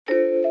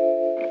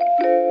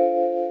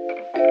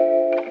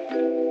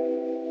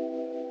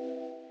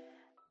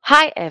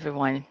Hi,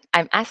 everyone.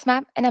 I'm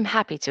Asma, and I'm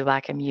happy to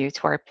welcome you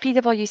to our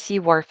PwC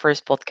Workforce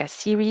podcast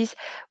series,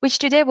 which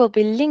today will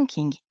be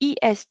linking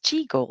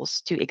ESG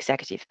goals to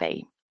executive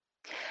pay.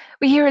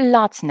 We hear a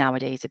lot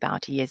nowadays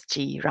about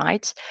ESG,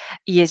 right?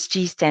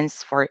 ESG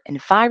stands for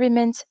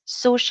environment,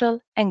 social,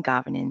 and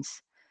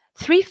governance.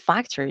 Three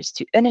factors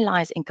to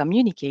analyze and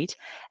communicate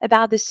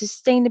about the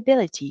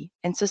sustainability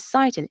and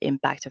societal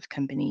impact of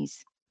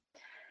companies.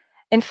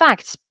 In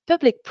fact,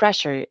 public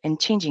pressure and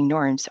changing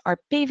norms are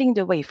paving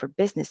the way for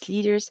business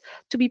leaders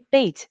to be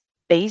paid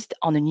based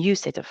on a new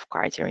set of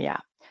criteria.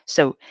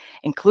 So,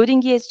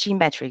 including ESG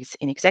metrics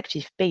in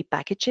executive pay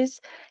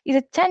packages is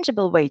a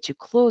tangible way to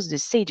close the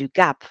SADU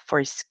gap for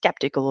a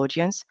skeptical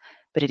audience,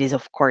 but it is,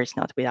 of course,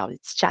 not without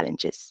its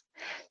challenges.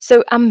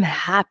 So, I'm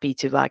happy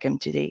to welcome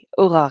today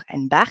Aurore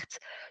and Bart,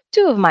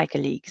 two of my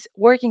colleagues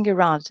working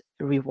around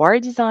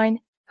reward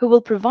design, who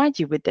will provide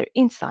you with their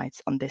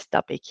insights on this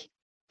topic.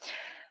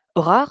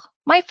 Aurore,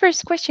 my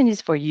first question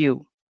is for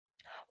you.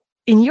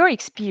 In your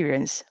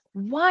experience,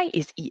 why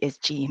is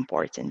ESG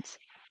important?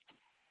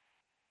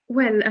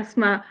 Well,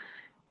 Asma,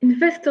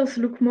 investors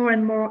look more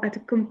and more at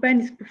a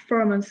company's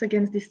performance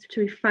against these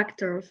three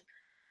factors,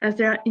 as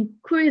they are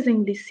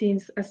increasingly seen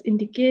as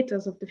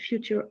indicators of the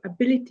future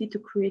ability to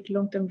create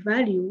long-term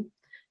value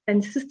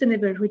and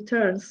sustainable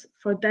returns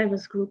for a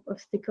diverse group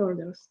of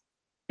stakeholders.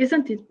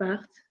 Isn't it,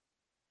 Bart?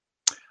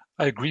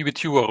 I agree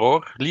with you,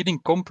 Aurore. Leading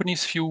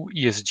companies view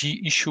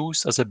ESG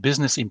issues as a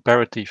business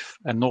imperative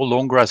and no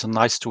longer as a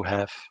nice to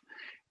have.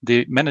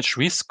 They manage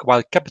risk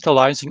while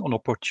capitalizing on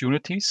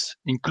opportunities,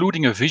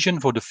 including a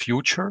vision for the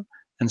future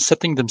and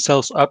setting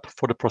themselves up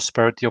for the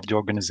prosperity of the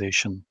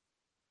organization.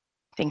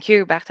 Thank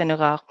you, Bart and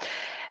Aurore.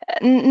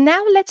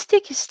 Now let's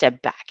take a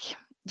step back.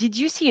 Did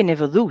you see an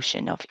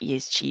evolution of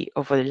ESG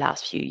over the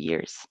last few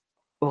years?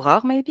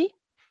 Aurore, maybe?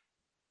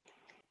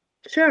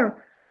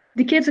 Sure.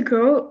 Decades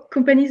ago,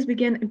 companies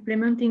began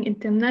implementing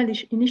internal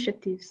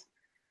initiatives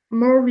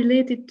more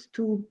related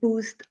to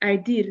boost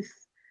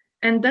ideals,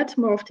 and that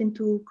morphed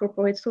into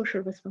corporate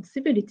social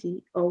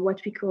responsibility, or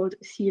what we called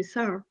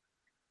CSR.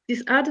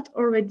 This added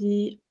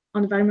already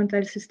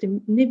environmental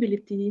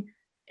sustainability,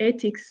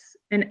 ethics,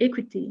 and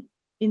equity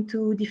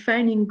into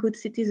defining good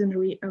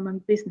citizenry among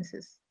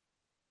businesses.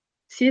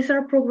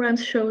 CSR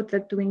programs showed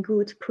that doing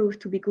good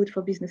proved to be good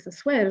for business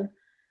as well,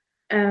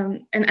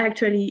 and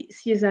actually,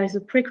 CSR is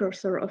a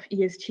precursor of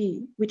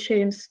ESG, which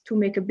aims to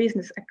make a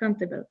business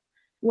accountable,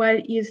 while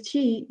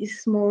ESG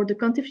is more the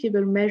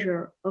quantifiable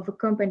measure of a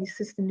company's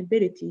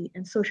sustainability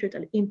and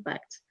societal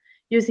impact,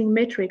 using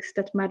metrics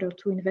that matter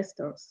to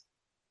investors.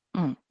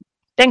 Mm,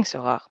 Thanks,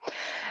 Aurore.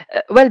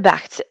 Well,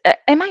 Bart,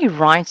 am I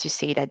right to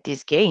say that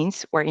these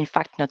gains were in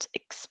fact not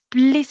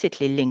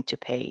explicitly linked to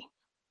pay?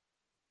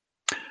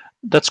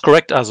 That's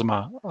correct,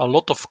 Azma. A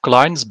lot of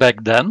clients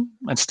back then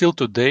and still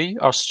today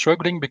are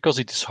struggling because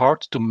it is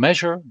hard to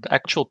measure the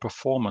actual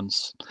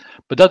performance.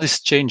 But that is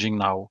changing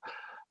now.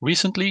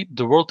 Recently,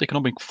 the World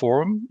Economic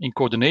Forum, in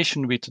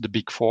coordination with the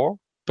Big Four,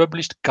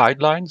 published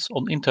guidelines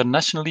on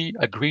internationally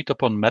agreed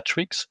upon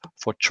metrics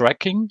for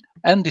tracking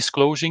and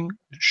disclosing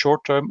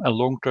short term and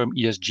long term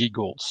ESG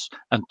goals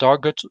and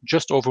targets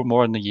just over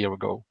more than a year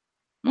ago.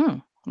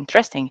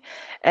 Interesting.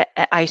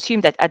 I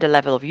assume that at the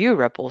level of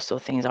Europe also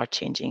things are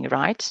changing,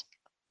 right?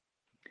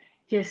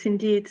 Yes,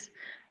 indeed.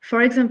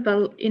 For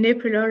example, in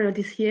April earlier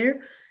this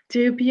year, the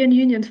European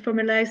Union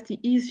formalized the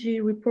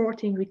ESG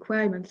reporting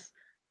requirements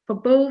for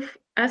both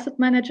asset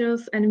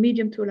managers and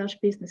medium to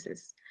large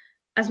businesses,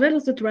 as well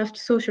as the draft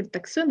social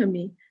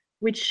taxonomy,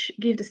 which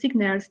gave the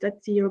signals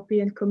that the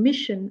European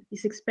Commission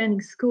is expanding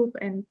scope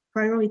and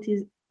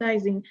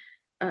prioritizing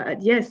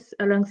yes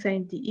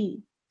alongside the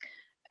E.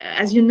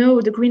 As you know,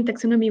 the Green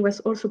Taxonomy was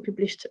also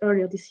published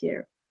earlier this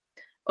year.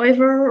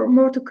 However,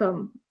 more to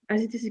come,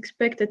 as it is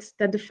expected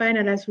that the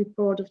finalized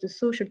report of the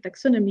social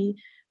taxonomy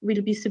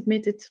will be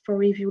submitted for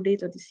review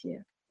later this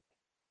year.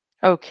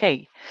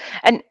 Okay.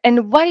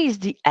 And what is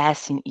the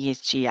S in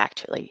ESG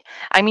actually?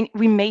 I mean,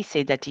 we may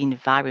say that the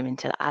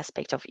environmental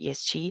aspect of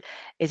ESG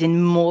is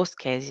in most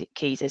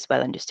cases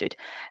well understood.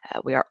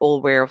 We are all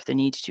aware of the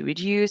need to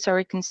reduce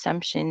our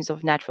consumptions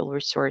of natural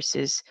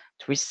resources,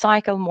 to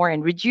recycle more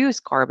and reduce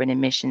carbon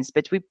emissions,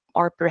 but we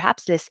are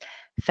perhaps less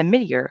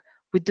familiar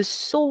with the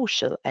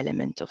social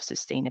element of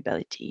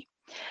sustainability.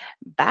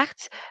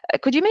 Bart,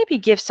 could you maybe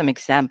give some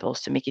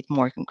examples to make it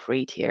more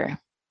concrete here?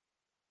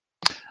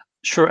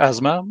 Sure,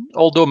 Asma.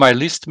 Although my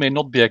list may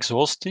not be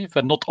exhaustive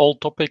and not all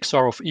topics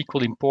are of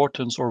equal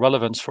importance or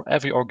relevance for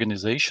every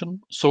organization,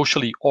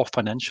 socially or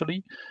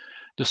financially,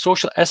 the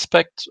social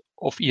aspect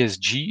of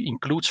ESG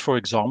includes, for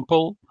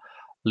example,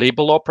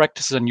 labor law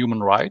practices and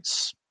human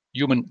rights,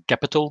 human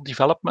capital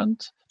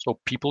development, so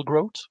people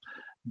growth,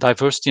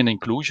 diversity and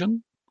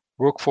inclusion,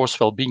 workforce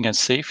well-being and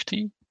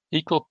safety,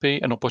 equal pay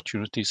and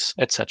opportunities,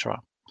 etc.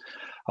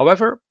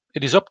 However,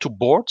 it is up to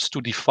boards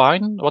to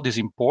define what is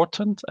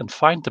important and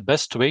find the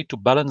best way to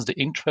balance the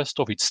interest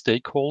of its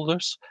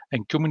stakeholders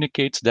and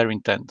communicate their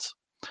intent.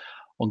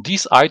 On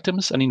these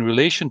items and in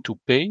relation to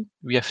pay,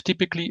 we have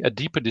typically a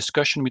deeper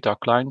discussion with our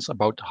clients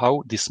about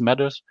how this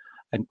matters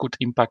and could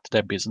impact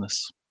their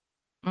business.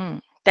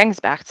 Thanks,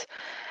 Bert.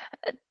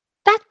 Uh,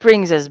 That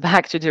brings us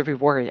back to the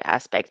reward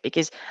aspect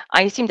because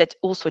I assume that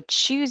also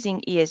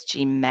choosing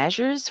ESG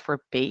measures for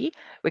pay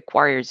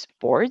requires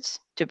boards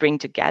to bring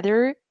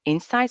together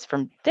insights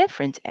from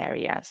different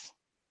areas.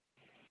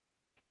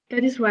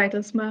 That is right,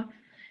 Asma.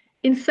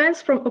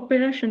 Insights from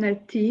operational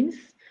teams,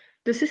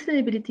 the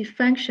sustainability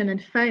function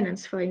and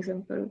finance, for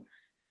example,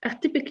 are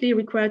typically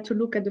required to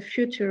look at the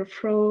future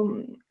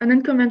from an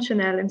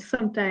unconventional and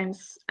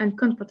sometimes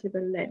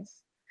uncomfortable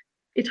lens.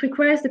 It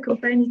requires the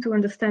company to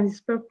understand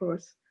its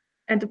purpose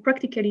and the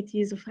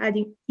practicalities of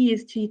adding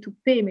ESG to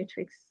pay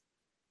metrics.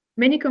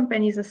 Many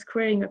companies are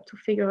squaring up to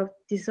figure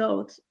this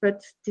out,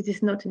 but this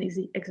is not an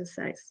easy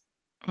exercise.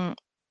 Mm,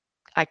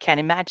 I can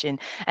imagine.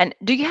 And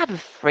do you have a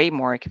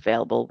framework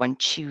available when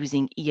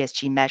choosing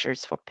ESG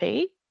measures for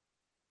pay?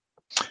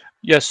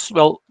 Yes,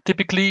 well,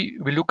 typically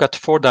we look at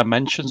four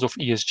dimensions of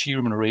ESG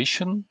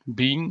remuneration,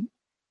 being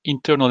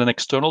internal and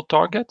external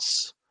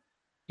targets,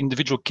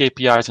 individual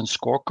KPIs and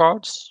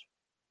scorecards,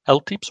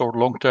 LTIPs or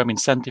long-term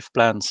incentive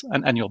plans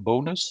and annual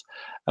bonus,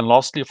 and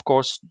lastly, of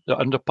course, the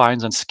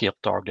underpines and scale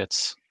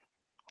targets.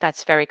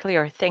 That's very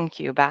clear. Thank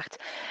you, Bart.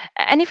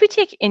 And if we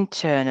take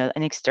internal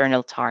and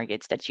external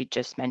targets that you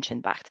just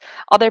mentioned, Bart,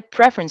 are there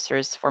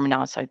preferences from an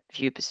outside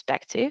view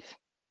perspective?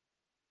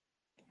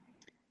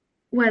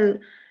 Well,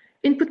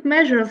 input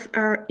measures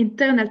are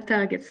internal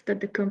targets that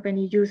the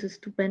company uses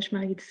to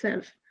benchmark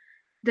itself.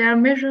 They are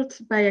measured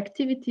by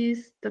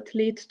activities that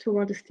lead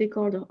toward a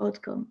stakeholder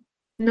outcome,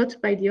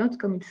 not by the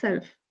outcome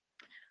itself.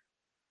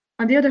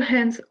 On the other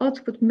hand,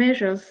 output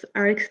measures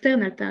are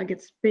external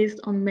targets based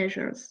on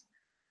measures.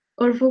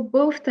 Although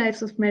both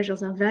types of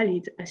measures are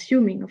valid,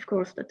 assuming, of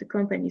course, that the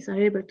companies are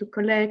able to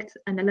collect,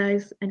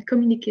 analyze, and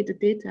communicate the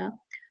data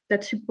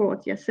that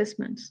support the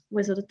assessment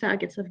whether the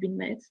targets have been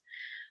met,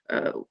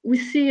 we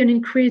see an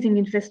increasing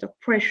investor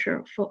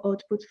pressure for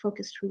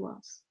output-focused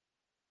rewards.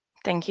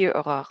 Thank you,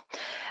 Aurore.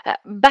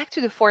 Back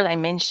to the four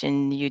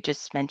dimension you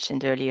just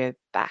mentioned earlier,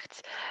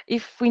 Bart.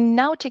 If we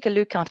now take a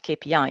look at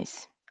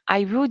KPIs,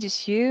 I would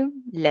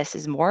assume less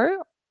is more,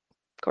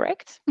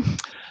 correct?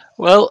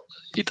 Well,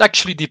 it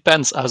actually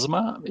depends,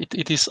 Asma.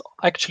 It is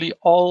actually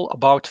all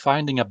about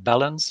finding a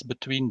balance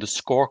between the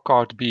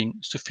scorecard being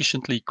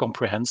sufficiently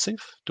comprehensive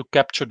to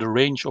capture the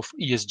range of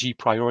ESG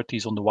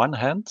priorities on the one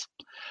hand,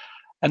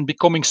 and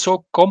becoming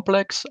so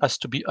complex as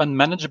to be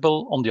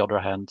unmanageable on the other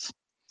hand.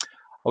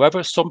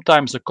 However,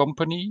 sometimes a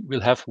company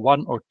will have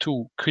one or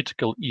two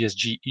critical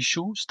ESG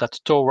issues that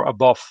tower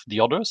above the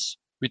others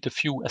with a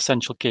few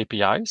essential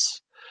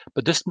KPIs,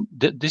 but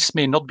this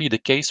may not be the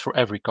case for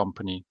every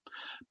company.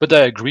 But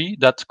I agree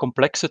that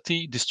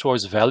complexity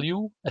destroys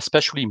value,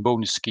 especially in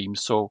bonus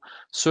schemes, so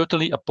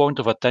certainly a point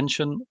of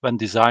attention when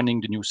designing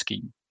the new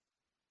scheme.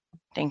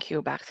 Thank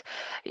you, Bart.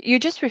 You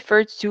just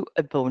referred to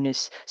a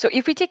bonus. So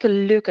if we take a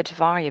look at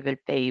variable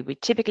pay, we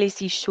typically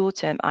see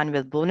short-term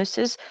annual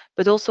bonuses,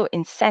 but also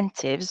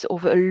incentives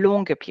over a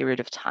longer period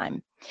of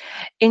time.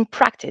 In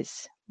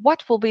practice,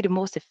 what will be the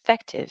most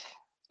effective?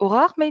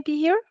 Aurore may be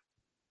here?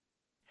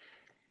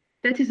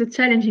 That is a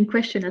challenging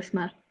question,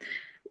 Asma.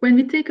 When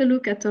we take a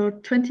look at our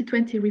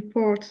 2020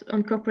 report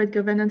on corporate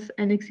governance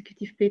and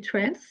executive pay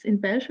trends in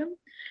Belgium,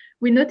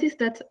 we notice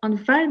that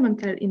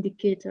environmental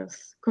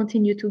indicators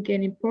continue to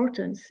gain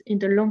importance in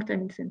the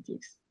long-term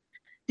incentives.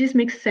 This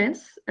makes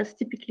sense, as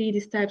typically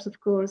these types of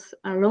goals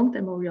are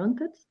long-term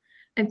oriented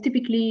and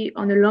typically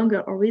on a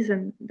longer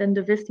horizon than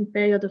the vesting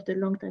period of the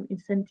long-term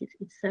incentive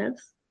itself.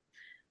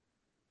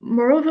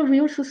 Moreover,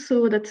 we also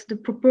saw that the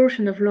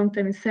proportion of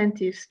long-term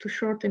incentives to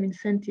short-term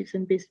incentives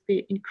and base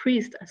pay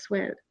increased as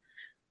well.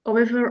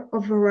 However,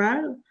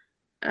 overall,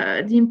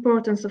 the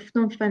importance of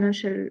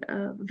non-financial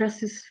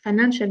versus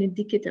financial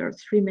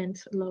indicators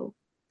remains low.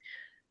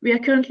 We are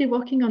currently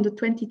working on the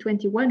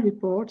 2021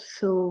 report,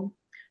 so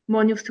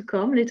more news to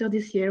come later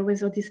this year,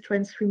 whether these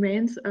trends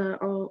remains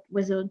or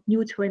whether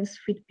new trends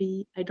should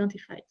be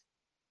identified.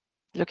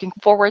 Looking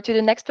forward to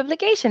the next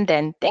publication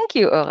then. Thank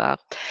you, Aurore.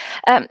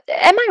 Am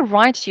I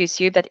right to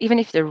assume that even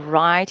if the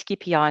right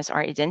KPIs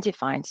are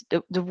identified,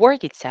 the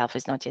work itself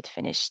is not yet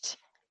finished?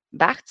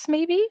 Bart,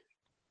 maybe?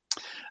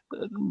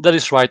 That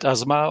is right,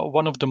 Asma.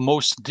 One of the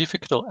most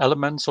difficult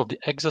elements of the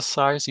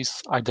exercise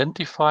is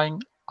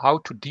identifying how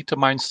to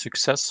determine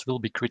success will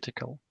be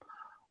critical.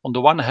 On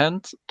the one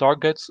hand,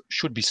 targets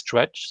should be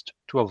stretched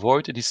to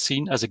avoid it is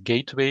seen as a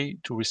gateway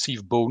to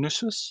receive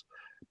bonuses,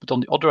 but on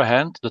the other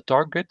hand, the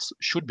targets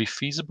should be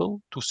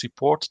feasible to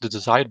support the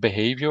desired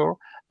behavior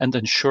and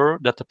ensure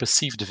that the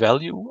perceived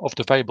value of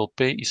the variable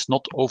pay is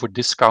not over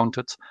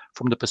discounted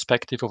from the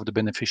perspective of the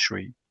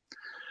beneficiary.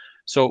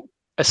 So,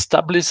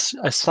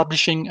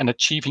 establishing and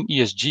achieving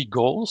ESG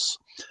goals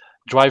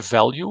drive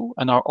value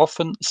and are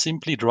often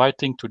simply the right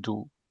thing to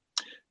do.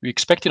 We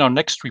expect in our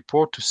next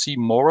report to see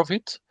more of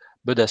it,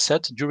 but as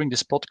said during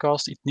this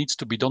podcast, it needs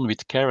to be done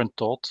with care and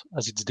thought,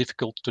 as it's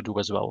difficult to do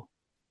as well.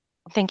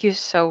 Thank you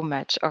so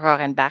much, Aurore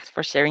and Bart,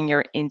 for sharing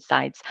your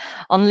insights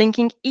on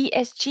linking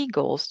ESG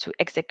goals to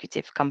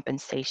executive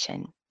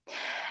compensation.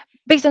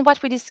 Based on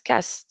what we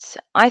discussed,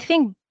 I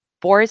think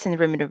Boards and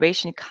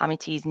remuneration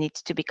committees need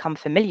to become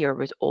familiar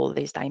with all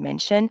these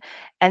dimensions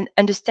and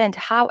understand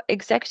how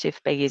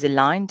executive pay is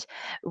aligned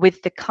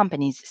with the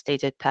company's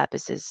stated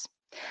purposes.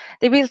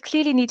 They will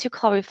clearly need to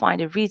clarify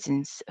the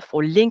reasons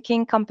for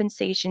linking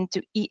compensation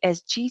to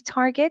ESG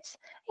targets,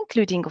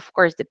 including, of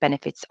course, the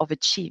benefits of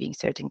achieving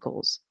certain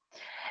goals.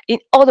 In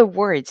other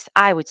words,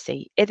 I would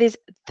say it is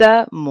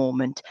the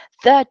moment,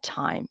 the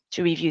time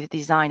to review the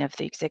design of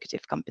the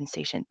executive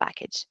compensation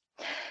package.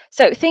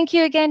 So thank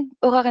you again,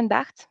 Aurore and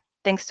Bart.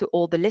 Thanks to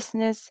all the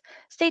listeners.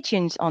 Stay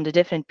tuned on the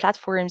different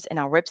platforms and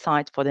our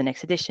website for the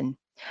next edition.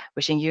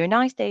 Wishing you a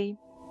nice day.